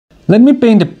Let me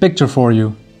paint a picture for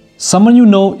you. Someone you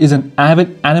know is an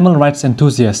avid animal rights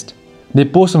enthusiast. They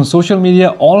post on social media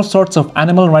all sorts of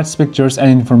animal rights pictures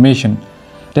and information.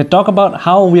 They talk about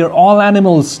how we are all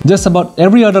animals, just about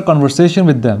every other conversation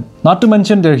with them, not to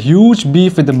mention their huge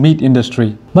beef with the meat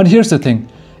industry. But here's the thing,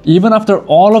 even after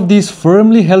all of these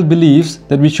firmly held beliefs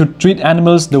that we should treat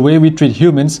animals the way we treat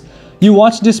humans, you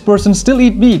watch this person still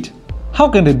eat meat. How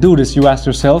can they do this, you ask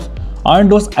yourself? Aren't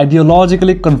those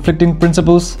ideologically conflicting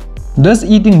principles? Does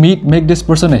eating meat make this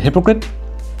person a hypocrite?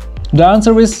 The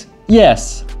answer is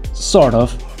yes, sort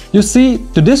of. You see,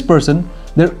 to this person,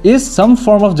 there is some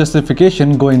form of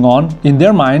justification going on in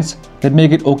their minds that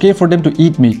make it okay for them to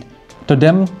eat meat. To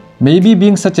them, maybe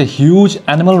being such a huge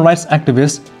animal rights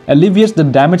activist alleviates the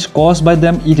damage caused by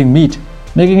them eating meat,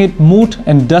 making it moot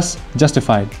and thus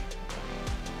justified.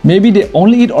 Maybe they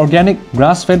only eat organic,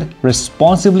 grass-fed,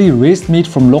 responsibly raised meat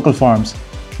from local farms.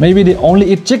 Maybe they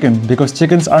only eat chicken because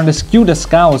chickens aren't as cute as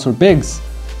cows or pigs.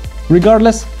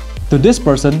 Regardless, to this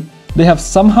person, they have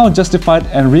somehow justified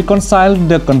and reconciled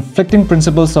the conflicting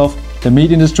principles of the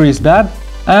meat industry is bad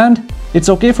and it's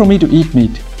okay for me to eat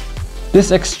meat.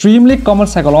 This extremely common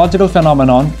psychological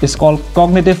phenomenon is called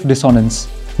cognitive dissonance.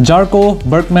 Jarko,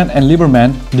 Berkman and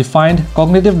Lieberman defined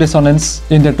cognitive dissonance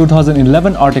in their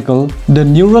 2011 article, The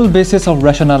Neural Basis of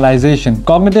Rationalization,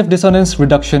 Cognitive Dissonance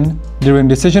Reduction During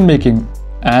Decision Making,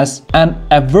 as an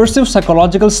aversive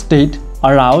psychological state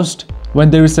aroused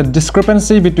when there is a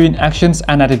discrepancy between actions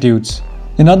and attitudes.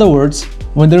 In other words,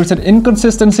 when there is an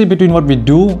inconsistency between what we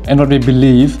do and what we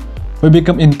believe, we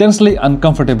become intensely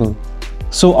uncomfortable.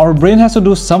 So our brain has to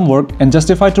do some work and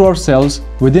justify to ourselves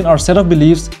within our set of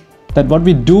beliefs that what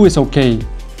we do is okay.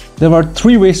 There are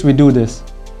three ways we do this.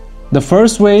 The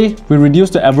first way we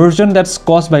reduce the aversion that's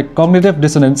caused by cognitive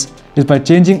dissonance is by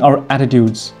changing our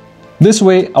attitudes. This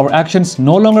way, our actions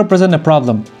no longer present a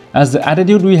problem, as the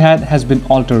attitude we had has been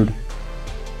altered.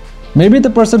 Maybe the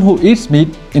person who eats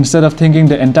meat, instead of thinking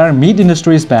the entire meat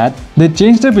industry is bad, they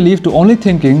change their belief to only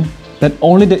thinking that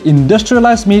only the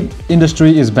industrialized meat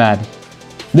industry is bad.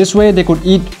 This way, they could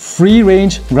eat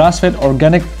free-range, grass-fed,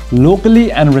 organic,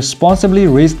 locally and responsibly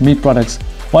raised meat products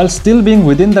while still being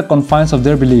within the confines of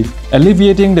their belief,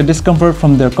 alleviating the discomfort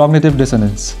from their cognitive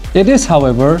dissonance. It is,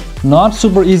 however, not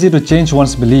super easy to change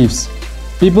one's beliefs.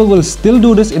 People will still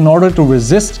do this in order to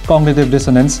resist cognitive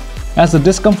dissonance, as the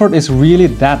discomfort is really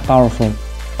that powerful.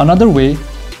 Another way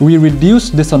we reduce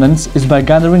dissonance is by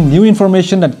gathering new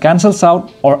information that cancels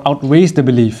out or outweighs the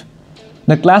belief.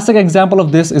 The classic example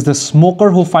of this is the smoker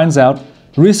who finds out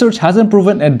research hasn't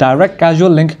proven a direct causal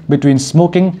link between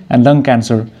smoking and lung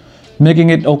cancer, making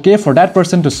it okay for that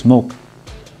person to smoke.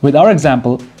 With our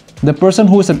example, the person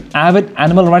who is an avid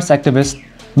animal rights activist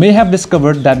may have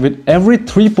discovered that with every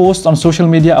 3 posts on social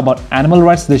media about animal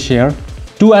rights they share,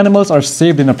 2 animals are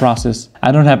saved in the process.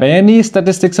 I don't have any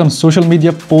statistics on social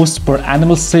media posts per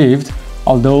animal saved,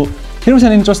 although here's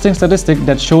an interesting statistic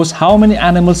that shows how many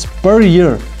animals per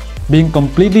year being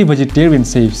completely vegetarian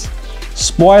saves.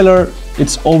 Spoiler,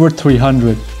 it's over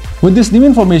 300. With this new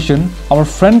information, our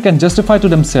friend can justify to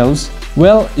themselves,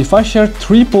 well, if I share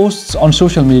 3 posts on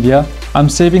social media, I'm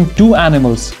saving 2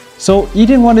 animals. So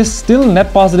eating one is still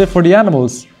net positive for the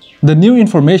animals. The new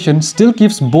information still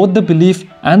keeps both the belief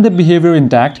and the behavior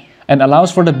intact and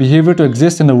allows for the behavior to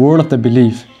exist in the world of the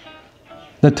belief.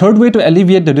 The third way to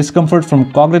alleviate the discomfort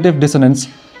from cognitive dissonance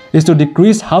is to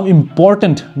decrease how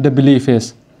important the belief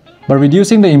is. By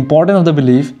reducing the importance of the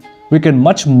belief, we can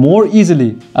much more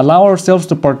easily allow ourselves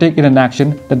to partake in an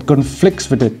action that conflicts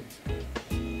with it.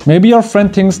 Maybe your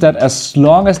friend thinks that as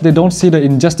long as they don't see the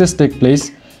injustice take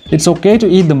place, it's okay to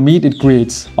eat the meat it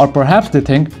creates. Or perhaps they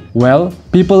think, well,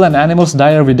 people and animals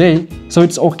die every day, so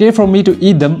it's okay for me to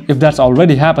eat them if that's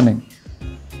already happening.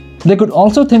 They could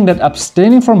also think that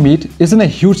abstaining from meat isn't a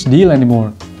huge deal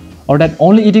anymore, or that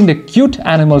only eating the cute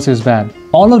animals is bad.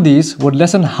 All of these would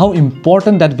lessen how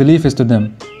important that belief is to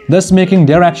them, thus making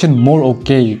their action more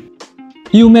okay.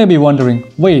 You may be wondering,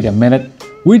 wait a minute,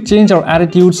 we changed our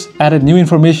attitudes, added new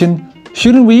information.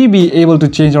 Shouldn't we be able to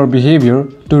change our behavior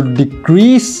to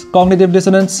decrease cognitive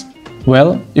dissonance?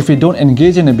 Well, if we don't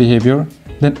engage in a behavior,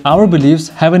 then our beliefs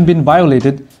haven't been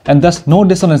violated and thus no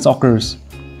dissonance occurs.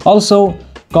 Also,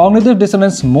 cognitive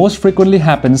dissonance most frequently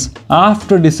happens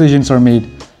after decisions are made,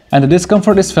 and the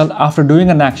discomfort is felt after doing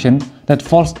an action that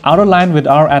falls out of line with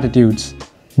our attitudes.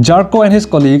 Jarko and his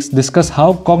colleagues discuss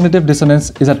how cognitive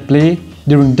dissonance is at play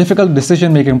during difficult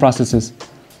decision-making processes.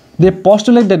 They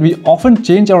postulate that we often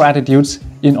change our attitudes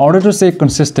in order to stay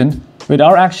consistent with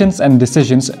our actions and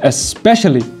decisions,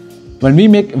 especially when we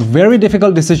make very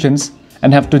difficult decisions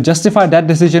and have to justify that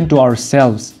decision to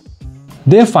ourselves.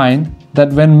 They find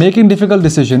that when making difficult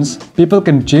decisions, people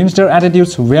can change their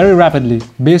attitudes very rapidly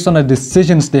based on the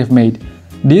decisions they've made.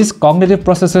 These cognitive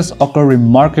processes occur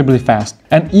remarkably fast,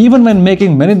 and even when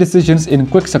making many decisions in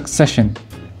quick succession.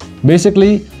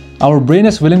 Basically, our brain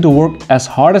is willing to work as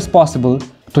hard as possible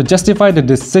to justify the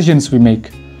decisions we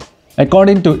make.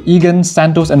 According to Egan,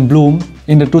 Santos, and Bloom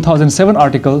in the 2007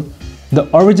 article, The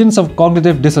Origins of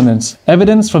Cognitive Dissonance,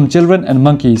 Evidence from Children and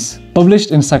Monkeys,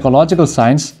 published in Psychological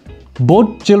Science,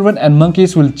 both children and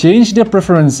monkeys will change their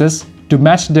preferences to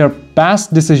match their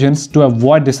past decisions to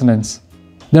avoid dissonance.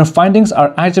 Their findings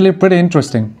are actually pretty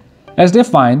interesting, as they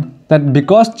find that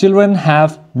because children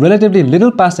have relatively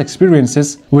little past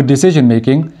experiences with decision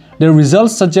making, their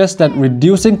results suggest that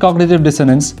reducing cognitive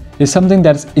dissonance is something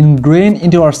that's ingrained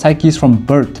into our psyches from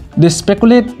birth. They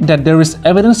speculate that there is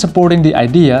evidence supporting the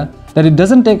idea that it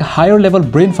doesn't take higher level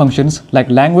brain functions like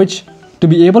language to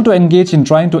be able to engage in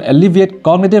trying to alleviate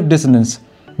cognitive dissonance,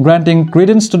 granting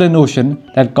credence to the notion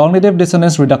that cognitive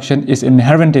dissonance reduction is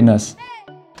inherent in us.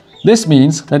 This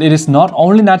means that it is not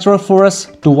only natural for us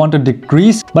to want to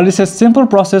decrease, but it's a simple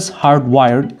process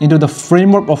hardwired into the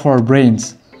framework of our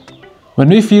brains. When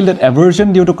we feel that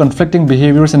aversion due to conflicting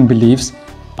behaviors and beliefs,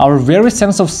 our very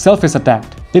sense of self is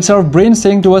attacked. It's our brain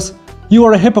saying to us, "You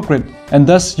are a hypocrite, and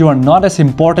thus you are not as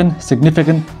important,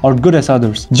 significant, or good as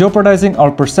others," jeopardizing our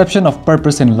perception of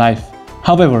purpose in life.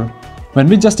 However, when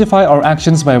we justify our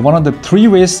actions by one of the three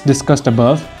ways discussed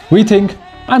above, we think,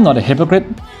 "I'm not a hypocrite,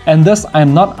 and thus I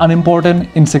am not unimportant,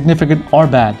 insignificant, or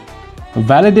bad,"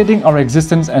 validating our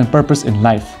existence and purpose in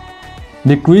life.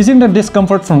 Decreasing the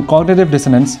discomfort from cognitive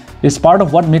dissonance is part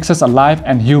of what makes us alive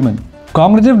and human.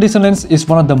 Cognitive dissonance is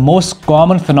one of the most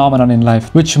common phenomena in life,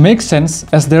 which makes sense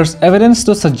as there's evidence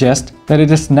to suggest that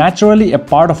it is naturally a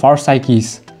part of our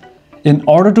psyches. In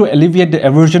order to alleviate the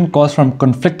aversion caused from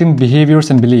conflicting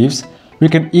behaviors and beliefs, we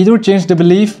can either change the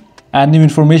belief, add new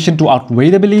information to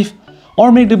outweigh the belief,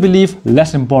 or make the belief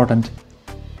less important.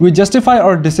 We justify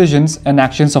our decisions and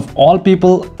actions of all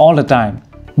people all the time.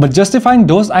 But justifying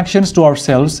those actions to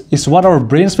ourselves is what our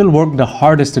brains will work the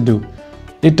hardest to do.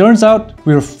 It turns out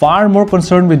we're far more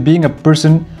concerned with being a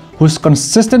person who's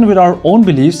consistent with our own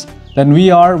beliefs than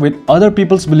we are with other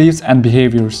people's beliefs and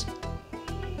behaviors.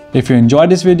 If you enjoyed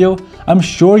this video, I'm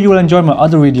sure you will enjoy my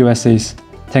other video essays.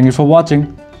 Thank you for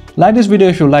watching. Like this video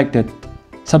if you liked it.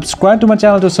 Subscribe to my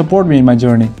channel to support me in my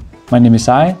journey. My name is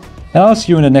Sai, and I'll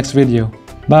see you in the next video.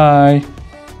 Bye!